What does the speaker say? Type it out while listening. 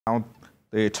Now,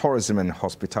 the tourism and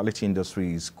hospitality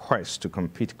industry's quest to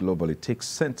compete globally takes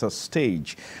center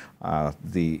stage.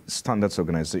 The Standards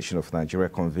Organization of Nigeria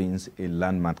convenes a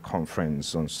landmark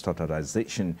conference on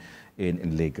standardization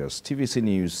in Lagos. TVC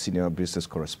News senior business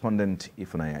correspondent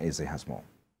Ifunanya Eze has more.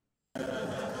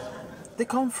 The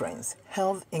conference,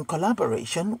 held in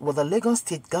collaboration with the Lagos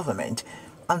State Government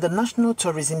and the National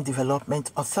Tourism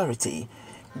Development Authority,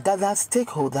 gathered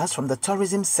stakeholders from the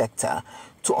tourism sector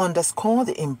to underscore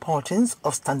the importance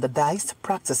of standardized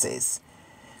practices.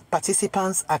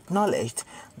 Participants acknowledged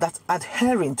that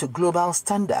adhering to global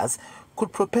standards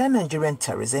could propel Nigerian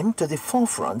tourism to the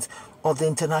forefront of the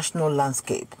international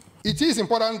landscape. It is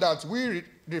important that we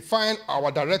refine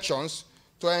our directions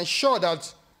to ensure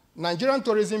that Nigerian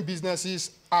tourism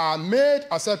businesses are made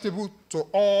acceptable to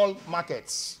all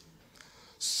markets.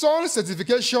 S.O.N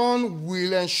certification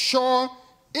will ensure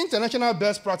international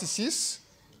best practices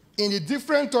in the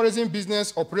different tourism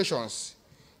business operations.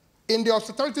 In the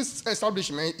hospitality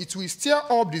establishment, it will stir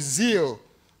up the zeal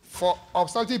for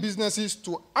hospitality businesses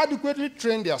to adequately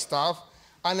train their staff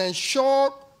and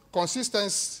ensure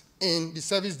consistency in the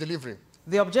service delivery.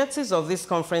 The objectives of this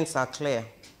conference are clear: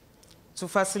 to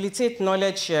facilitate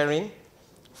knowledge sharing,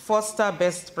 foster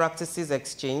best practices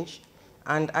exchange,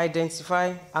 and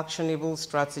identify actionable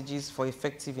strategies for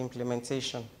effective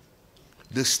implementation.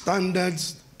 The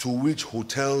standards to which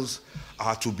hotels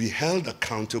are to be held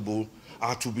accountable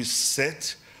are to be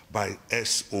set by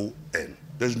S.O.N.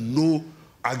 There's no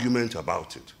argument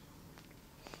about it.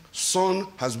 S.O.N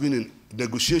has been in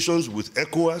negotiations with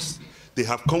ECOWAS. They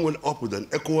have come up with an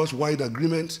ECOWAS-wide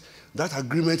agreement. That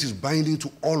agreement is binding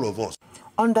to all of us.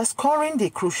 Underscoring the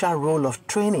crucial role of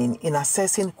training in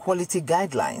assessing quality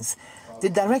guidelines, the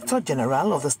Director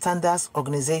General of the Standards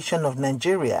Organization of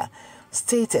Nigeria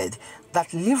stated that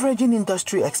leveraging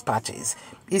industry expertise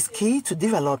is key to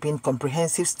developing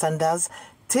comprehensive standards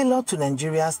tailored to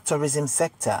Nigeria's tourism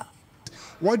sector.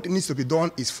 What needs to be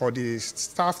done is for the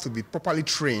staff to be properly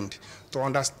trained to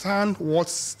understand what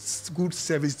good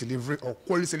service delivery or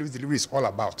quality service delivery is all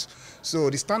about. So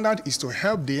the standard is to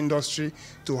help the industry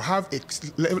to have a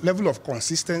level of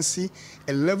consistency,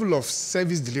 a level of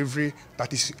service delivery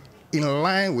that is in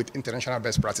line with international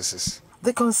best practices.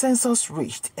 The consensus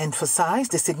reached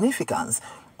emphasized the significance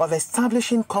of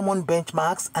establishing common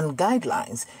benchmarks and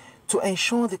guidelines to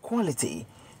ensure the quality,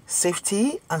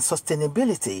 safety, and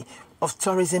sustainability of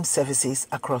tourism services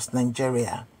across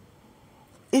Nigeria.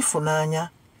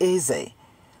 Ifunanya Eze,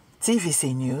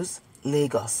 TVC News,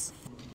 Lagos.